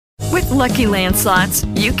Lucky Land Slots,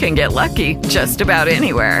 you can get lucky just about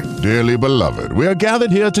anywhere. Dearly beloved, we are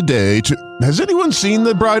gathered here today to... Has anyone seen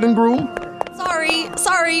the bride and groom?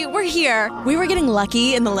 Sorry, we're here. We were getting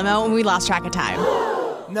lucky in the limo and we lost track of time.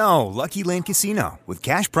 No, Lucky Land Casino, with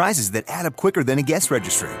cash prizes that add up quicker than a guest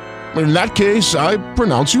registry. In that case, I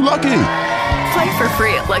pronounce you lucky. Play for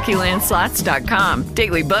free at LuckyLandSlots.com.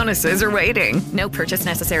 Daily bonuses are waiting. No purchase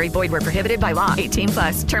necessary. Void where prohibited by law.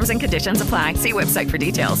 18+. Terms and conditions apply. See website for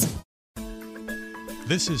details.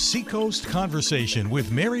 This is Seacoast Conversation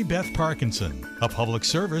with Mary Beth Parkinson, a public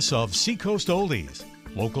service of Seacoast Oldies.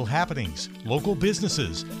 Local happenings, local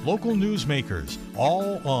businesses, local newsmakers,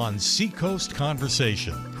 all on Seacoast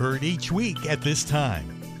Conversation. Heard each week at this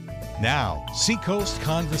time. Now, Seacoast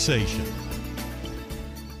Conversation.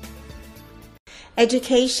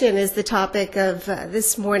 Education is the topic of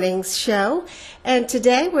this morning's show, and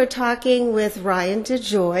today we're talking with Ryan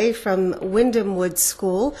Dejoy from Windham Woods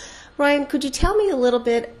School. Ryan, could you tell me a little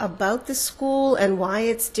bit about the school and why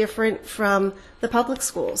it's different from the public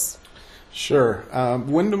schools? Sure.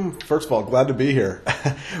 Windham, first of all, glad to be here.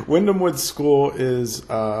 Windham Woods School is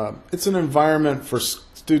it's an environment for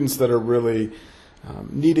students that are really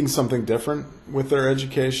needing something different with their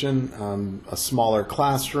education, a smaller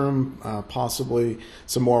classroom, possibly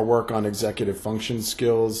some more work on executive function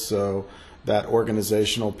skills, so that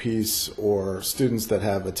organizational piece, or students that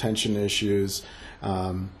have attention issues,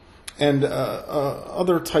 and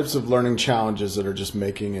other types of learning challenges that are just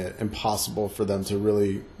making it impossible for them to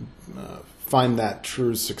really find that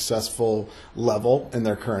true successful level in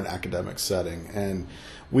their current academic setting. And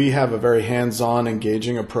we have a very hands-on,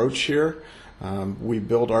 engaging approach here. We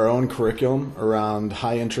build our own curriculum around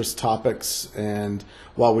high-interest topics, and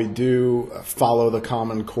while we do follow the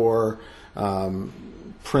Common Core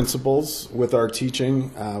principles with our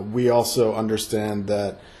teaching, we also understand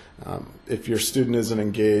that if your student isn't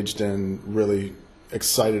engaged and really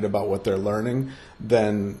excited about what they're learning,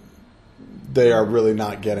 then they are really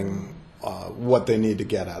not getting what they need to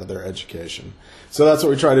get out of their education. So that's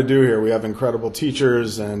what we try to do here. We have incredible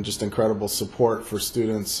teachers and just incredible support for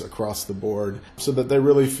students across the board so that they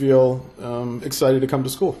really feel excited to come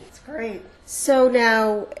to school. That's great. So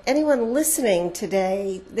now, anyone listening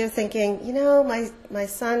today, they're thinking, my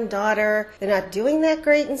son, daughter, they're not doing that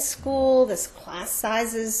great in school. This class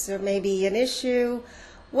sizes are maybe an issue.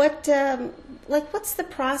 What's the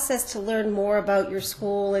process to learn more about your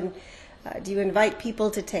school, and do you invite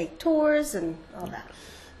people to take tours and all that?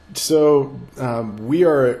 So we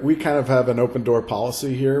kind of have an open door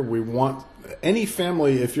policy here. We want any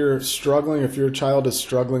family, if you're struggling, if your child is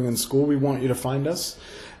struggling in school, we want you to find us.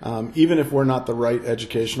 Even if we're not the right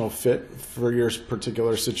educational fit for your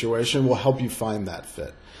particular situation, we'll help you find that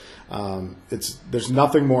fit. There's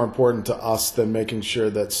nothing more important to us than making sure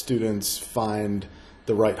that students find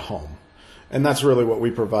the right home. And that's really what we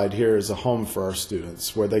provide here, is a home for our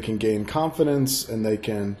students where they can gain confidence and they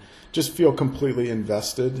can just feel completely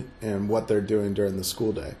invested in what they're doing during the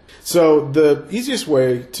school day. So the easiest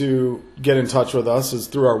way to get in touch with us is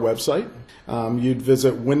through our website. You'd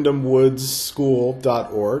visit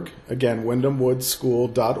wyndhamwoodschool.org. Again,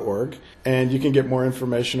 wyndhamwoodschool.org. And you can get more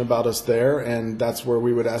information about us there, and that's where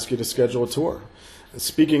we would ask you to schedule a tour.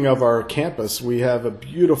 Speaking of our campus, we have a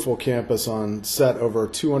beautiful campus on set over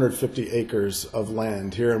 250 acres of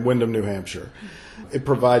land here in Windham, New Hampshire. It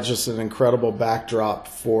provides just an incredible backdrop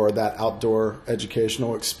for that outdoor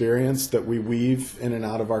educational experience that we weave in and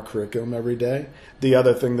out of our curriculum every day. The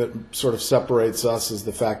other thing that sort of separates us is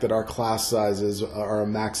the fact that our class sizes are a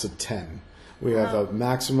max of 10. We have a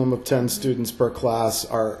maximum of 10 students per class.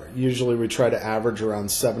 Usually we try to average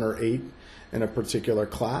around 7 or 8 in a particular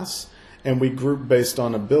class. And we group based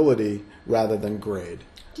on ability rather than grade.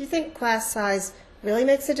 Do you think class size really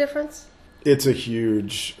makes a difference? It's a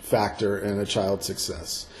huge factor in a child's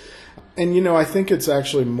success. And, I think it's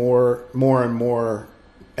actually more and more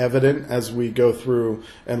evident as we go through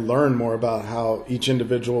and learn more about how each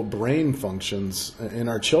individual brain functions in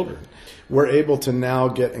our children. We're able to now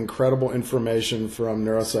get incredible information from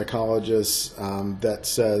neuropsychologists that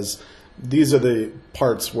says, these are the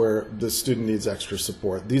parts where the student needs extra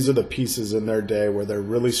support. These are the pieces in their day where they're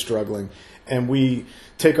really struggling. And we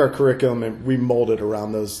take our curriculum and we mold it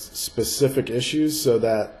around those specific issues so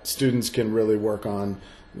that students can really work on,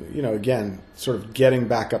 again, sort of getting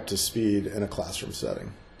back up to speed in a classroom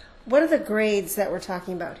setting. What are the grades that we're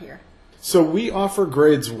talking about here? So we offer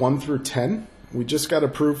grades 1 through 10. We just got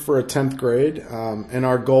approved for a 10th grade, and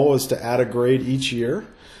our goal is to add a grade each year,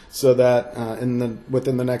 so that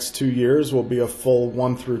within the next 2 years will be a full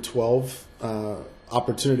 1 through 12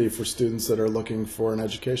 opportunity for students that are looking for an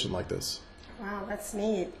education like this. Wow, that's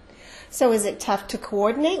neat. So is it tough to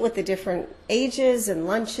coordinate with the different ages and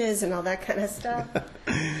lunches and all that kind of stuff?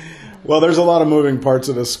 Well, there's a lot of moving parts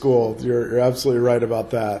of the school. You're absolutely right about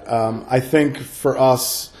that. I think for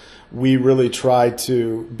us, we really try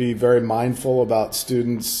to be very mindful about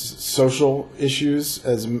students' social issues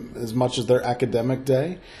as much as their academic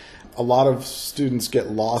day. A lot of students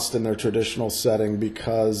get lost in their traditional setting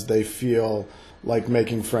because they feel like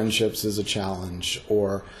making friendships is a challenge,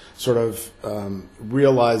 or sort of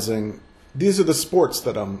realizing these are the sports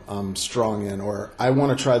that I'm strong in, or I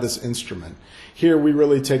want to try this instrument. Here we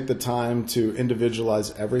really take the time to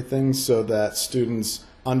individualize everything so that students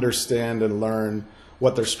understand and learn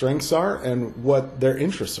what their strengths are and what their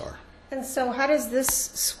interests are. And so how does this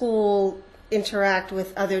school interact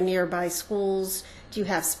with other nearby schools? Do you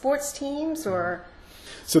have sports teams or?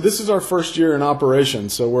 So this is our first year in operation.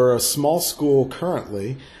 So we're a small school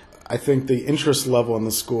currently. I think the interest level in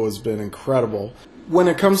the school has been incredible. When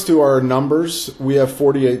it comes to our numbers, we have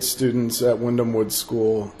 48 students at Windham Woods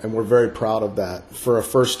School, and we're very proud of that. For a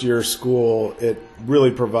first-year school, it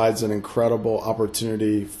really provides an incredible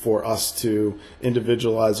opportunity for us to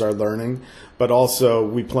individualize our learning, but also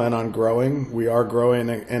we plan on growing. We are growing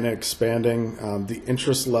and expanding. The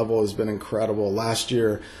interest level has been incredible. Last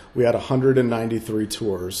year, we had 193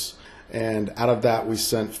 tours. And out of that, we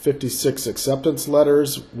sent 56 acceptance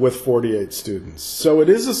letters with 48 students. So it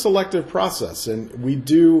is a selective process, and we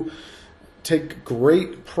do take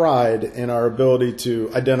great pride in our ability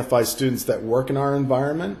to identify students that work in our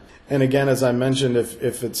environment. And again, as I mentioned,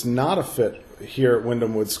 if it's not a fit here at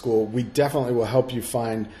Windham Woods School, we definitely will help you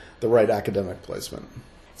find the right academic placement.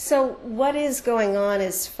 So what is going on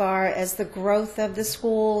as far as the growth of the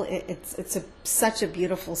school? It's such a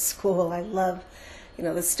beautiful school. I love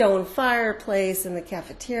the stone fireplace and the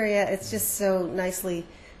cafeteria. It's just so nicely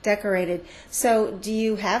decorated. So do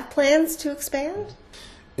you have plans to expand?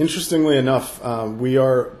 Interestingly enough, we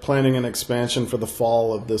are planning an expansion for the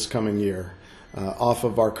fall of this coming year. Off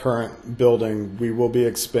of our current building, we will be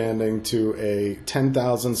expanding to a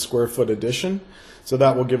 10,000 square foot addition. So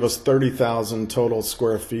that will give us 30,000 total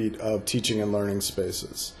square feet of teaching and learning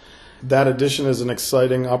spaces. That addition is an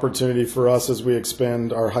exciting opportunity for us as we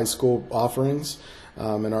expand our high school offerings.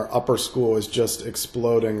 And our upper school is just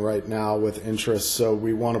exploding right now with interest. So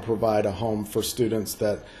we want to provide a home for students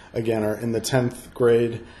that, again, are in the 10th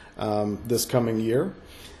grade this coming year.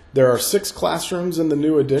 There are 6 classrooms in the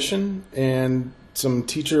new addition and some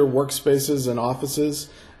teacher workspaces and offices.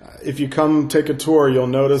 If you come take a tour, you'll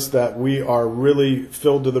notice that we are really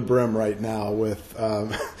filled to the brim right now with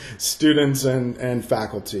students and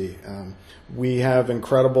faculty. We have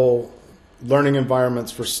incredible learning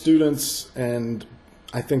environments for students, and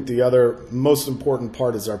I think the other most important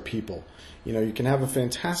part is our people. You can have a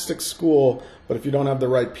fantastic school, but if you don't have the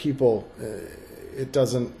right people, it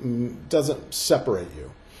doesn't separate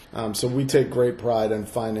you. So we take great pride in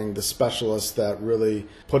finding the specialists that really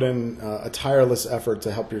put in a tireless effort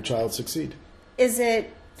to help your child succeed. Is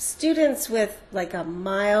it students with like a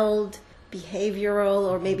mild behavioral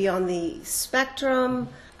or maybe on the spectrum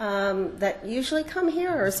that usually come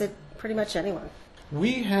here, or is it pretty much anyone?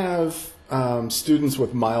 We have students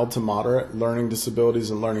with mild to moderate learning disabilities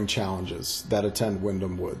and learning challenges that attend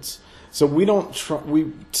Windham Woods. So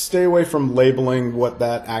we stay away from labeling what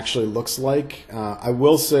that actually looks like. I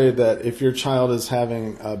will say that if your child is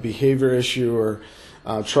having a behavior issue or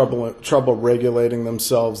trouble regulating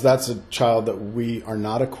themselves, that's a child that we are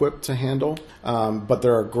not equipped to handle. But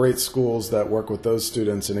there are great schools that work with those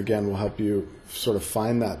students, and again, will help you sort of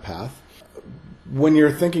find that path. When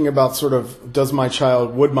you're thinking about sort of,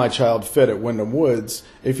 would my child fit at Windham Woods,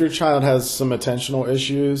 if your child has some attentional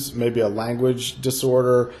issues, maybe a language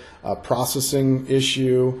disorder, a processing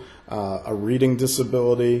issue, a reading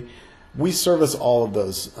disability, we service all of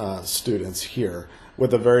those students here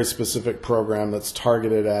with a very specific program that's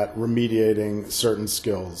targeted at remediating certain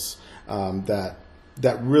skills that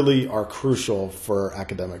really are crucial for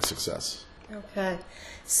academic success. Okay.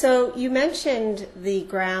 So you mentioned the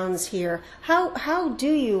grounds here. How do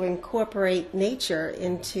you incorporate nature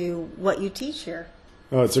into what you teach here?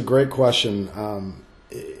 Oh, it's a great question.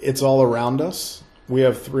 It's all around us. We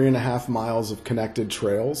have 3.5 miles of connected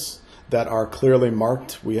trails that are clearly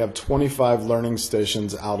marked. We have 25 learning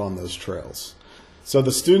stations out on those trails. So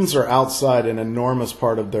the students are outside an enormous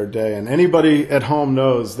part of their day, and anybody at home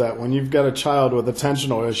knows that when you've got a child with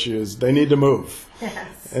attentional issues, they need to move.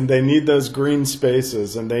 Yes. And they need those green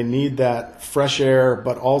spaces, and they need that fresh air,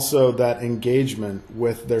 but also that engagement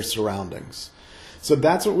with their surroundings. So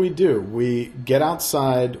that's what we do. We get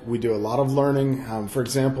outside, we do a lot of learning. For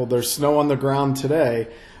example, there's snow on the ground today,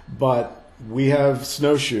 but We have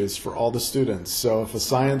snowshoes for all the students. So if a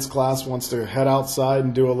science class wants to head outside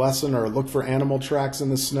and do a lesson or look for animal tracks in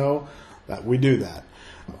the snow, we do that.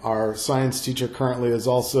 Our science teacher currently is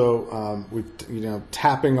also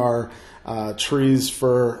tapping our trees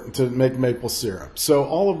to make maple syrup. So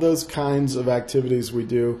all of those kinds of activities we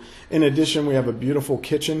do. In addition, we have a beautiful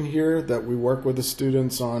kitchen here that we work with the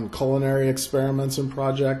students on culinary experiments and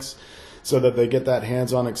projects so that they get that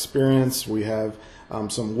hands-on experience. We have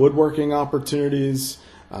some woodworking opportunities.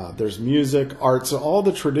 There's music, art. So all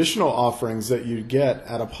the traditional offerings that you get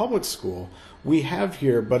at a public school we have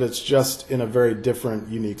here, but it's just in a very different,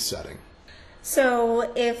 unique setting.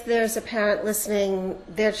 So if there's a parent listening,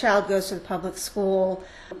 their child goes to the public school,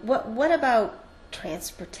 what about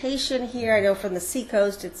transportation here? I know from the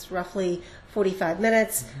Seacoast it's roughly 45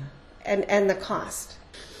 minutes, and the cost.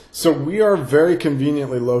 So we are very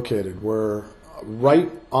conveniently located. We're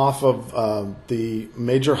right off of the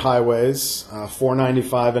major highways,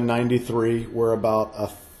 495 and 93. We're about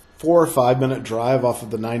a 4 or 5 minute drive off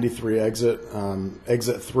of the 93 exit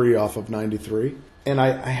 3 off of 93. And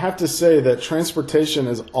I have to say that transportation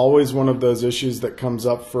is always one of those issues that comes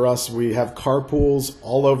up for us. We have carpools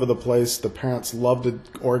all over the place. The parents love to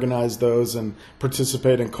organize those and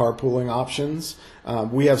participate in carpooling options.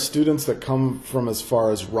 We have students that come from as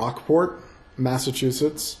far as Rockport,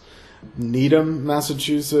 Massachusetts, Needham,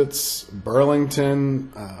 Massachusetts,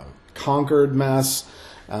 Burlington, Concord, Mass.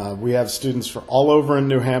 We have students from all over in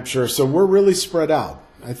New Hampshire. So we're really spread out.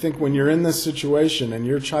 I think when you're in this situation and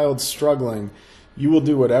your child's struggling, you will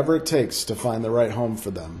do whatever it takes to find the right home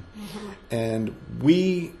for them. And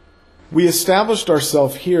we established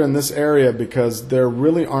ourselves here in this area because there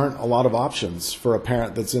really aren't a lot of options for a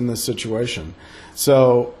parent that's in this situation.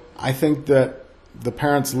 So I think that the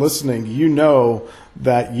parents listening, you know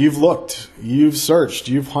that you've looked, you've searched,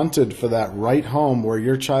 you've hunted for that right home where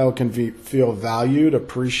your child can feel valued,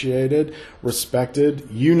 appreciated, respected.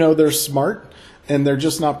 You know they're smart and they're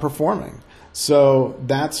just not performing. So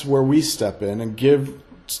that's where we step in and give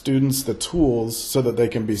students the tools so that they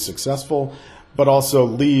can be successful, but also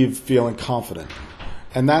leave feeling confident.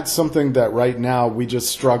 And that's something that right now we just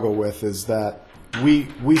struggle with, is that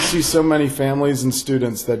we see so many families and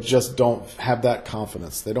students that just don't have that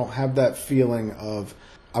confidence. They don't have that feeling of,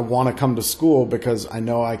 I want to come to school because I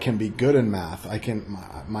know I can be good in math.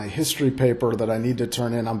 My history paper that I need to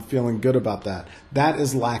turn in, I'm feeling good about that. That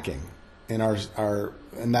is lacking in our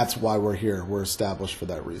and that's why we're here. We're established for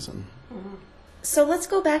that reason. So let's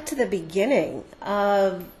go back to the beginning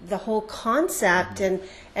of the whole concept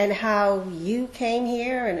and how you came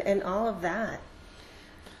here and all of that.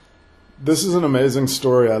 This is an amazing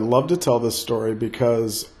story. I love to tell this story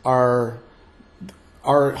because our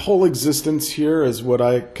whole existence here is what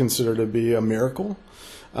I consider to be a miracle.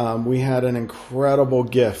 We had an incredible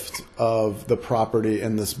gift of the property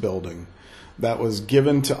in this building that was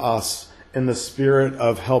given to us in the spirit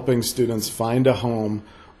of helping students find a home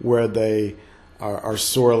where they are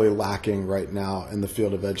sorely lacking right now in the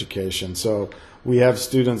field of education. So we have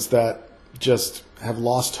students that just have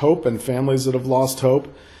lost hope and families that have lost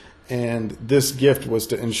hope. And this gift was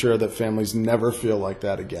to ensure that families never feel like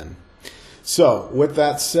that again. So with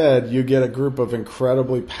that said, you get a group of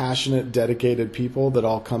incredibly passionate, dedicated people that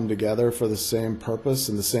all come together for the same purpose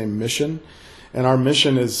and the same mission. And our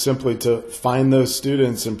mission is simply to find those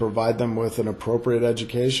students and provide them with an appropriate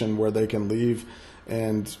education where they can leave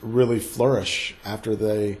and really flourish after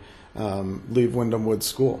they leave Windham Woods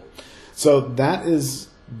School. So that is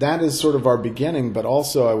sort of our beginning, but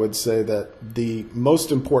also I would say that the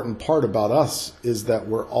most important part about us is that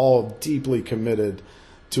we're all deeply committed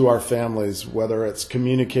to our families, whether it's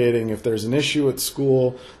communicating if there's an issue at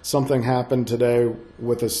school, something happened today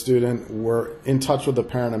with a student, we're in touch with the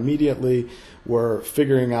parent immediately, we're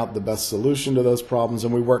figuring out the best solution to those problems,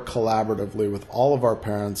 and we work collaboratively with all of our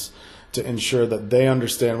parents to ensure that they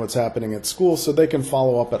understand what's happening at school so they can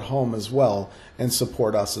follow up at home as well and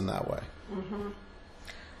support us in that way. Mm-hmm.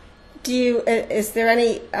 Is there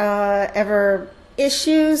any ever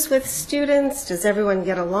issues with students? Does everyone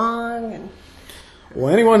get along?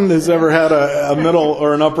 Well, anyone who's ever had a middle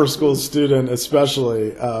or an upper school student,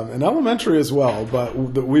 especially, and elementary as well, but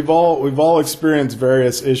we've all experienced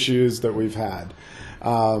various issues that we've had.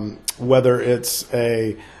 Whether it's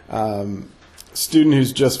a student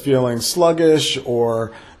who's just feeling sluggish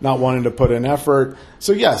or not wanting to put in effort.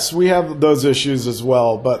 So yes, we have those issues as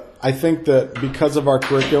well, but I think that because of our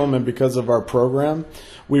curriculum and because of our program,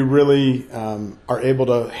 we really are able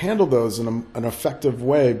to handle those in an effective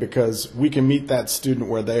way because we can meet that student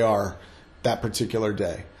where they are that particular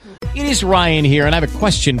day. It is Ryan here, and I have a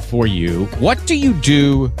question for you. What do you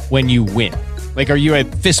do when you win? Like, are you a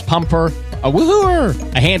fist pumper, a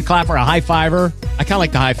woohooer, a hand clapper, a high fiver? I kind of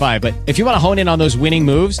like the high five, but if you want to hone in on those winning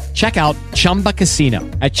moves, check out Chumba Casino.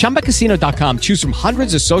 At ChumbaCasino.com, choose from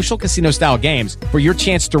hundreds of social casino-style games for your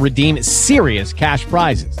chance to redeem serious cash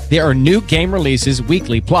prizes. There are new game releases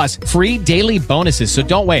weekly, plus free daily bonuses. So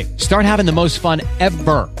don't wait. Start having the most fun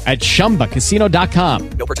ever at ChumbaCasino.com.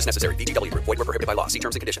 No purchase necessary. VGW. Void where prohibited by law. See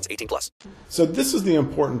terms and conditions. 18+. So this is the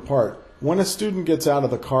important part. When a student gets out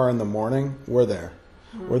of the car in the morning, we're there.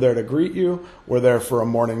 We're there to greet you. We're there for a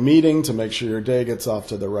morning meeting to make sure your day gets off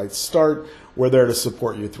to the right start. We're there to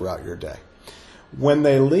support you throughout your day. When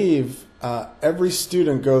they leave, every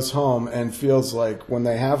student goes home and feels like when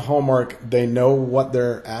they have homework, they know what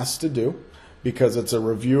they're asked to do because it's a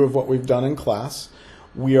review of what we've done in class.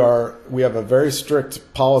 We have a very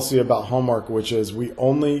strict policy about homework, which is we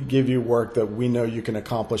only give you work that we know you can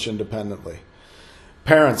accomplish independently.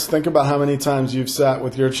 Parents, think about how many times you've sat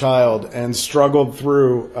with your child and struggled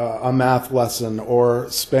through a math lesson or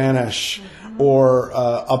Spanish or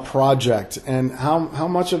a project, and how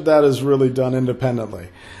much of that is really done independently,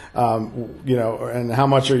 and how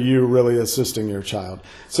much are you really assisting your child?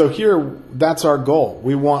 So here, that's our goal.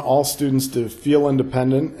 We want all students to feel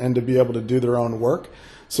independent and to be able to do their own work.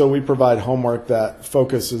 So we provide homework that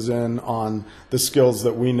focuses in on the skills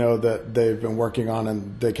that we know that they've been working on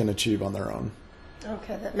and they can achieve on their own.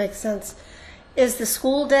 Okay, that makes sense. Is the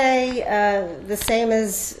school day the same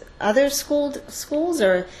as other schools,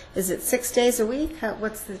 or is it 6 days a week?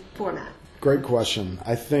 What's the format? Great question.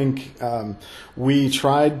 I think we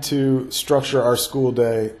tried to structure our school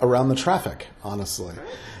day around the traffic, honestly.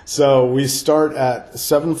 So we start at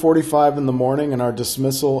 7:45 in the morning and our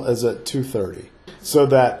dismissal is at 2:30, so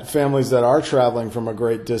that families that are traveling from a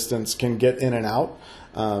great distance can get in and out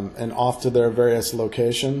and off to their various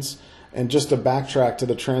locations. And just to backtrack to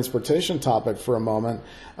the transportation topic for a moment,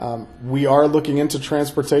 we are looking into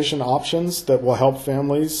transportation options that will help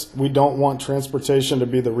families. We don't want transportation to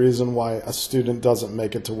be the reason why a student doesn't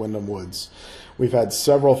make it to Windham Woods. We've had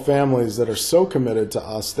several families that are so committed to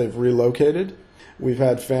us, they've relocated. We've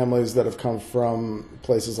had families that have come from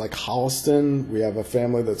places like Holliston. We have a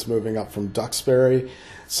family that's moving up from Duxbury.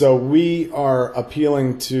 So we are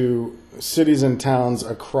appealing to cities and towns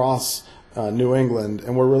across New England,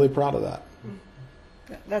 and we're really proud of that.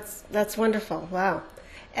 That's wonderful. Wow.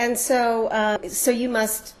 And so you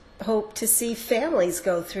must hope to see families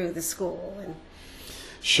go through the school.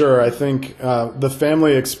 Sure. I think the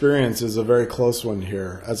family experience is a very close one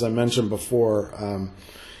here. As I mentioned before,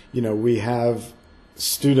 we have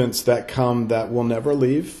students that come that will never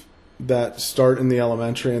leave, that start in the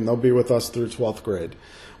elementary, and they'll be with us through 12th grade.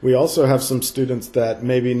 We also have some students that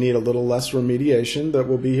maybe need a little less remediation that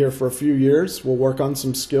will be here for a few years. We'll work on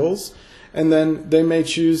some skills, and then they may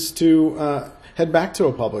choose to head back to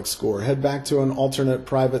a public school or head back to an alternate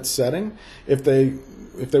private setting if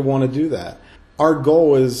they want to do that. Our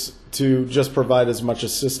goal is to just provide as much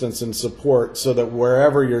assistance and support so that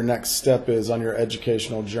wherever your next step is on your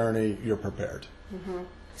educational journey, you're prepared. Mm-hmm.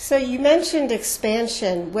 So you mentioned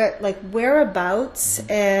expansion. Whereabouts,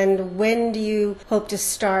 and when do you hope to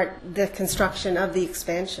start the construction of the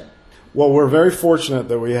expansion? Well, we're very fortunate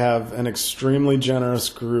that we have an extremely generous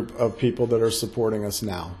group of people that are supporting us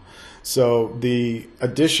now. So the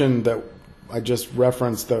addition that I just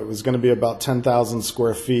referenced that was going to be about 10,000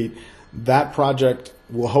 square feet, that project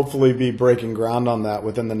will hopefully be breaking ground on that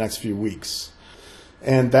within the next few weeks.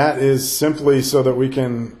 And that is simply so that we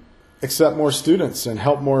can accept more students and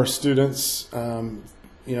help more students,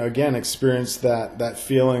 again, experience that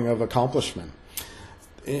feeling of accomplishment.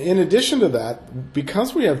 In addition to that,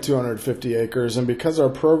 because we have 250 acres and because our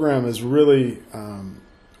program is really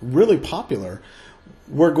popular,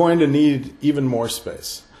 we're going to need even more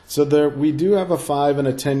space. So we do have a 5 and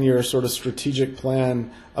a 10-year sort of strategic plan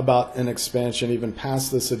about an expansion even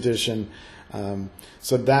past this addition.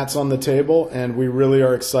 So that's on the table, and we really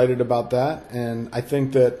are excited about that. And I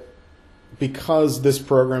think that because this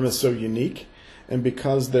program is so unique and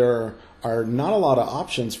because there are not a lot of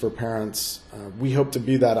options for parents, we hope to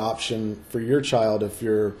be that option for your child if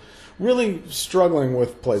you're really struggling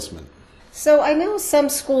with placement. So I know some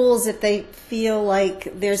schools, if they feel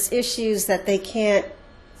like there's issues that they can't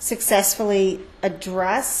successfully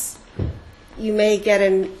address, you may get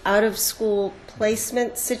an out-of-school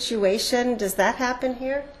placement situation. Does that happen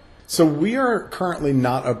here? So we are currently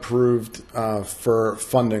not approved for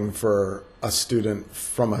funding for a student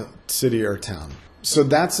from a city or town. So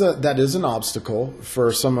that is an obstacle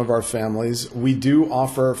for some of our families. We do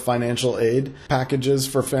offer financial aid packages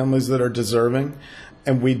for families that are deserving,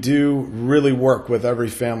 and we do really work with every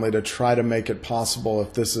family to try to make it possible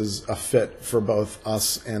if this is a fit for both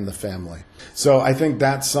us and the family. So I think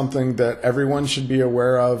that's something that everyone should be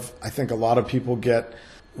aware of. I think a lot of people get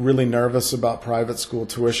really nervous about private school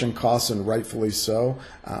tuition costs, and rightfully so.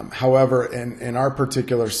 However, in our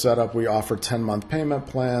particular setup, we offer 10-month payment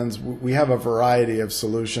plans. We have a variety of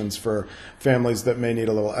solutions for families that may need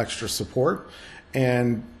a little extra support.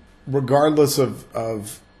 And regardless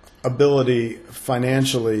of ability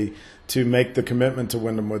financially to make the commitment to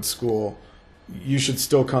Windham Woods School, you should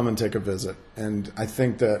still come and take a visit. And I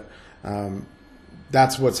think that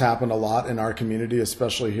that's what's happened a lot in our community,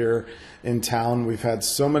 especially here in town. We've had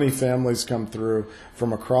so many families come through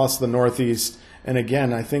from across the Northeast. And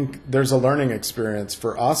again, I think there's a learning experience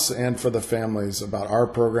for us and for the families about our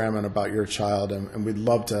program and about your child. And we'd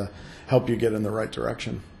love to help you get in the right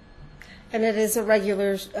direction. And it is a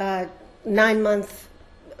regular 9-month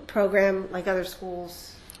program like other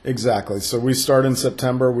schools? Exactly. So we start in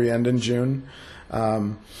September, we end in June.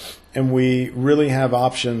 And we really have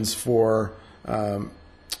options for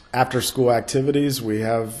after-school activities. We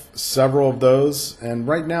have several of those, and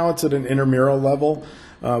right now it's at an intramural level,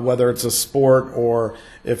 whether it's a sport or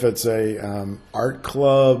if it's a art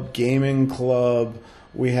club, gaming club.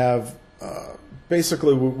 We have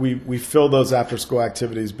basically we fill those after-school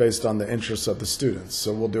activities based on the interests of the students.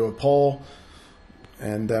 So we'll do a poll,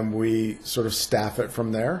 and then we sort of staff it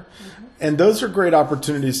from there. Mm-hmm. And those are great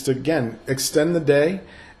opportunities to, again, extend the day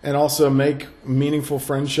and also make meaningful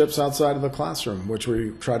friendships outside of the classroom, which we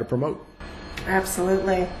try to promote.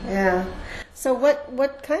 Absolutely, yeah. So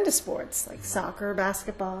what kind of sports, like soccer,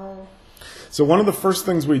 basketball? So one of the first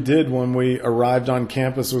things we did when we arrived on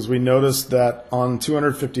campus was we noticed that on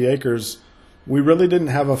 250 acres, we really didn't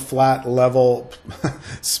have a flat level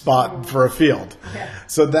spot for a field. Yeah.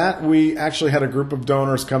 So that we actually had a group of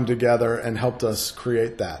donors come together and helped us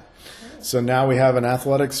create that. So now we have an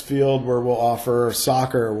athletics field where we'll offer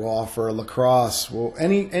soccer, we'll offer lacrosse,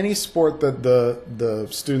 any sport that the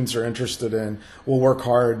students are interested in, we'll work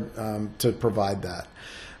hard to provide that.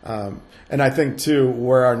 And I think, too,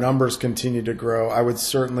 where our numbers continue to grow, I would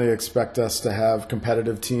certainly expect us to have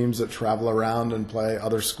competitive teams that travel around and play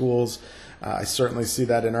other schools. I certainly see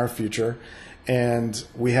that in our future. And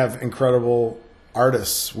we have incredible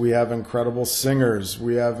artists, we have incredible singers,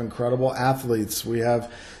 we have incredible athletes, we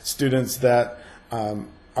have students that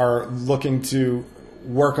are looking to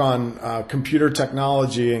work on computer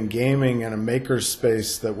technology and gaming and a maker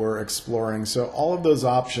space that we're exploring. So all of those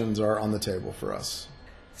options are on the table for us.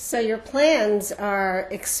 So your plans are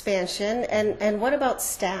expansion, and what about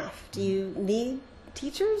staff? Do you need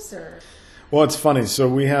teachers or? Well, it's funny. So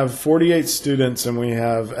we have 48 students and we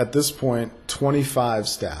have, at this point, 25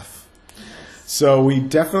 staff. So we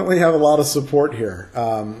definitely have a lot of support here.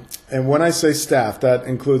 And when I say staff, that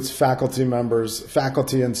includes faculty members,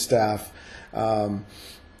 faculty and staff.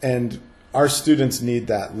 And our students need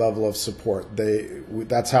that level of support.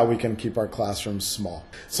 That's how we can keep our classrooms small.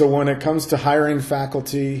 So when it comes to hiring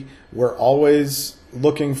faculty, we're always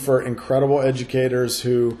looking for incredible educators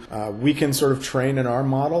who we can sort of train in our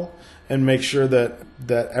model and make sure that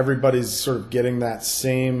everybody's sort of getting that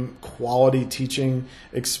same quality teaching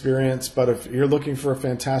experience. But if you're looking for a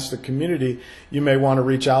fantastic community, you may want to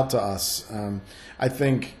reach out to us. I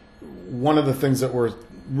think one of the things that we're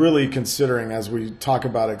really considering as we talk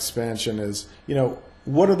about expansion is,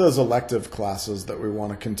 what are those elective classes that we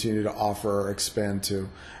want to continue to offer or expand to?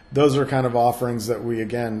 Those are kind of offerings that we,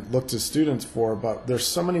 again, look to students for, but there's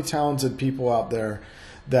so many talented people out there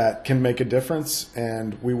that can make a difference,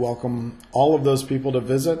 and we welcome all of those people to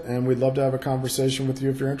visit, and we'd love to have a conversation with you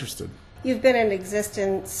if you're interested. You've been in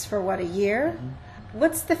existence for, a year? Mm-hmm.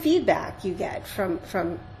 What's the feedback you get from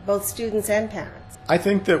both students and parents? I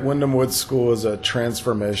think that Windham Woods School is a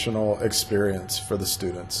transformational experience for the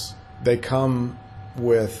students. They come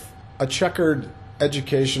with a checkered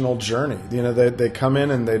educational journey. They come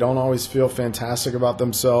in and they don't always feel fantastic about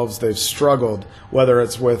themselves. They've struggled, whether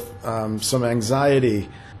it's with some anxiety.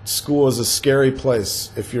 School is a scary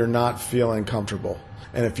place if you're not feeling comfortable.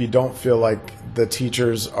 And if you don't feel like the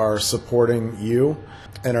teachers are supporting you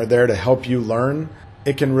and are there to help you learn,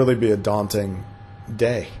 it can really be a daunting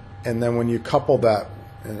day. And then when you couple that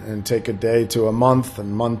and take a day to a month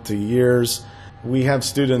and month to years, we have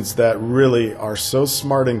students that really are so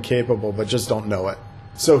smart and capable but just don't know it.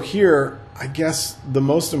 So here, I guess the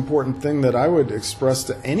most important thing that I would express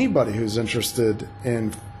to anybody who's interested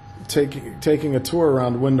in taking a tour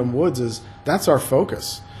around Windham Woods is that's our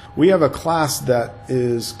focus. We have a class that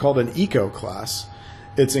is called an eco class,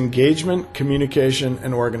 It's engagement, communication,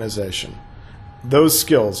 and organization. Those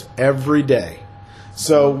skills every day.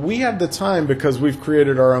 So we have the time, because we've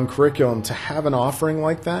created our own curriculum, to have an offering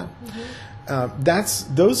like that.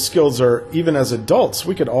 Those skills are, even as adults,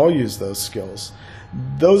 we could all use those skills.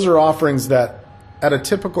 Those are offerings that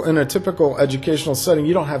in a typical educational setting,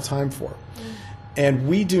 you don't have time for. And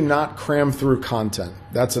we do not cram through content.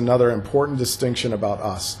 That's another important distinction about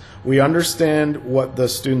us. We understand what the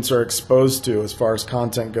students are exposed to as far as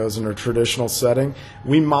content goes in a traditional setting.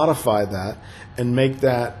 We modify that and make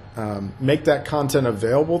that content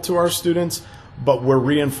available to our students, but we're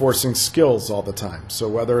reinforcing skills all the time. So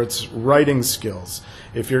whether it's writing skills,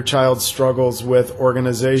 if your child struggles with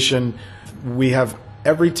organization, we have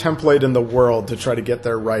every template in the world to try to get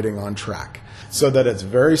their writing on track, so that it's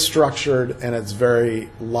very structured and it's very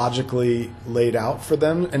logically laid out for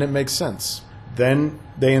them, and it makes sense. Then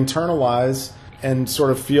they internalize and sort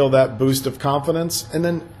of feel that boost of confidence, and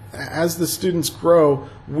then as the students grow,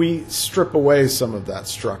 we strip away some of that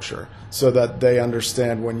structure so that they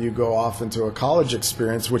understand when you go off into a college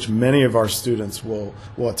experience, which many of our students will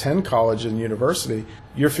attend college and university,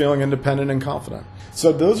 you're feeling independent and confident.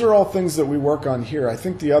 So those are all things that we work on here. I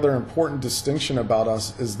think the other important distinction about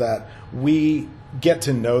us is that we get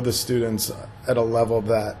to know the students at a level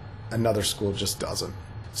that another school just doesn't.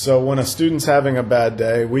 So when a student's having a bad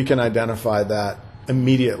day, we can identify that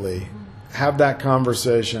immediately, have that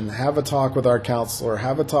conversation, have a talk with our counselor,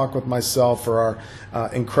 have a talk with myself or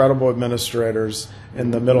our incredible administrators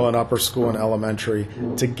in the middle and upper school and elementary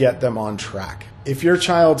to get them on track. If your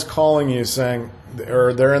child's calling you saying,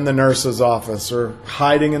 or they're in the nurse's office or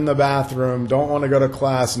hiding in the bathroom, don't want to go to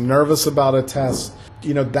class, nervous about a test,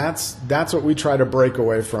 that's what we try to break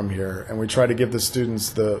away from here. And we try to give the students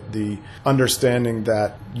the understanding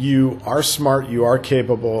that you are smart, you are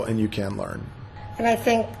capable, and you can learn. And I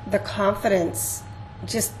think the confidence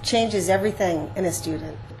just changes everything in a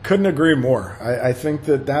student. Couldn't agree more. I think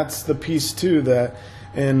that's the piece, too, that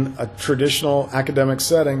in a traditional academic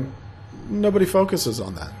setting, nobody focuses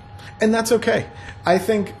on that. And that's okay. I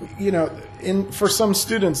think, for some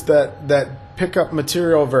students that pick up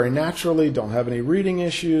material very naturally, don't have any reading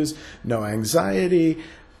issues, no anxiety,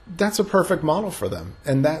 that's a perfect model for them.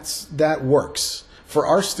 And that works. For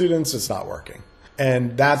our students, it's not working.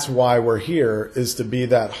 And that's why we're here, is to be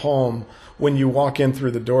that home. When you walk in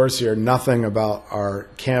through the doors here, nothing about our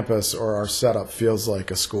campus or our setup feels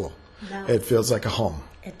like a school. No. It feels like a home.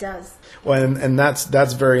 It does. Well, and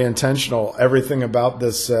that's very intentional. Everything about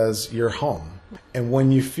this says you're home. And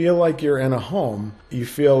when you feel like you're in a home, you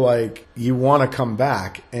feel like you want to come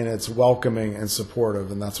back, and it's welcoming and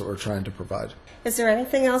supportive, and that's what we're trying to provide. Is there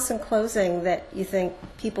anything else in closing that you think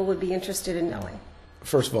people would be interested in knowing?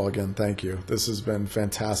 First of all, again, thank you. This has been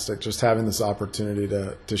fantastic, just having this opportunity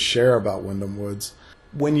to share about Windham Woods.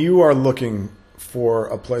 When you are looking for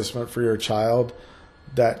a placement for your child,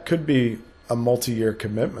 that could be a multi-year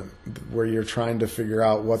commitment where you're trying to figure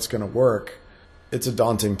out what's going to work. It's a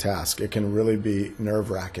daunting task. It can really be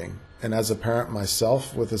nerve-wracking. And as a parent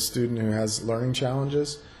myself with a student who has learning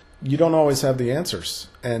challenges, you don't always have the answers.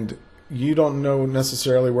 And you don't know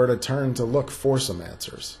necessarily where to turn to look for some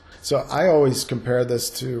answers. So I always compare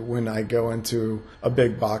this to when I go into a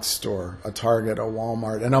big box store, a Target, a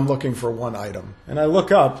Walmart, and I'm looking for one item. And I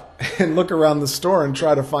look up and look around the store and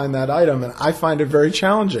try to find that item, and I find it very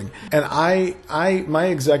challenging. And my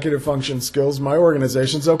executive function skills, my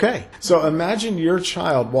organization's okay. So imagine your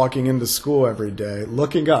child walking into school every day,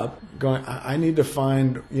 looking up, going, I need to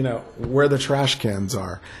find, where the trash cans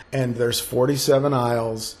are. And there's 47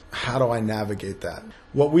 aisles. How do I navigate that?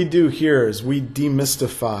 What we do here is we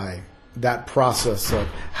demystify that process of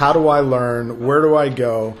how do I learn, where do I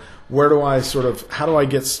go, how do I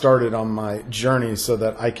get started on my journey so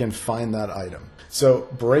that I can find that item. So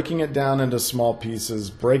breaking it down into small pieces,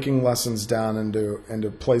 breaking lessons down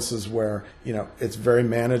into places where, it's very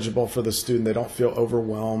manageable for the student. They don't feel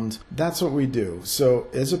overwhelmed. That's what we do. So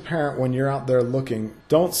as a parent, when you're out there looking,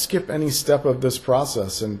 don't skip any step of this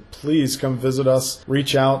process. And please come visit us.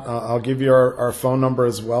 Reach out. I'll give you our phone number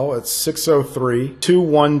as well. It's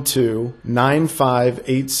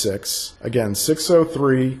 603-212-9586. Again,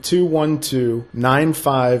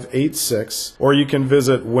 603-212-9586. Or you can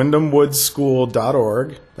visit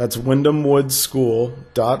WindhamWoodsSchool.org. That's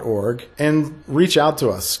WindhamWoodsSchool.org, and reach out to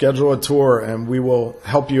us, schedule a tour, and we will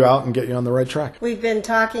help you out and get you on the right track. We've been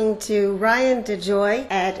talking to Ryan Dejoy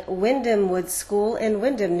at Windham Woods School in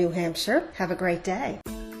Windham, New Hampshire. Have a great day.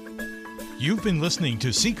 You've been listening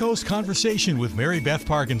to Seacoast Conversation with Mary Beth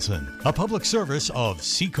Parkinson, a public service of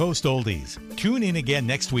Seacoast Oldies. Tune in again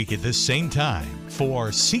next week at this same time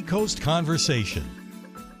for Seacoast Conversation.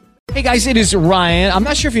 Hey guys, it is Ryan. I'm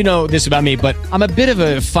not sure if you know this about me, but I'm a bit of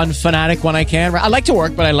a fun fanatic when I can. I like to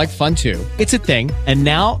work, but I like fun too. It's a thing. And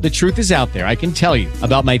now the truth is out there. I can tell you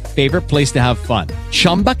about my favorite place to have fun.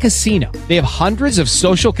 Chumba Casino. They have hundreds of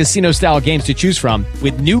social casino style games to choose from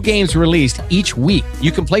with new games released each week.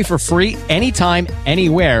 You can play for free anytime,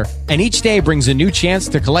 anywhere. And each day brings a new chance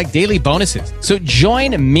to collect daily bonuses. So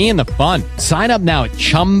join me in the fun. Sign up now at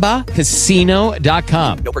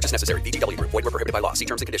ChumbaCasino.com. No purchase necessary. VGW Group. Void where prohibited by law. See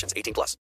terms and conditions. 18+.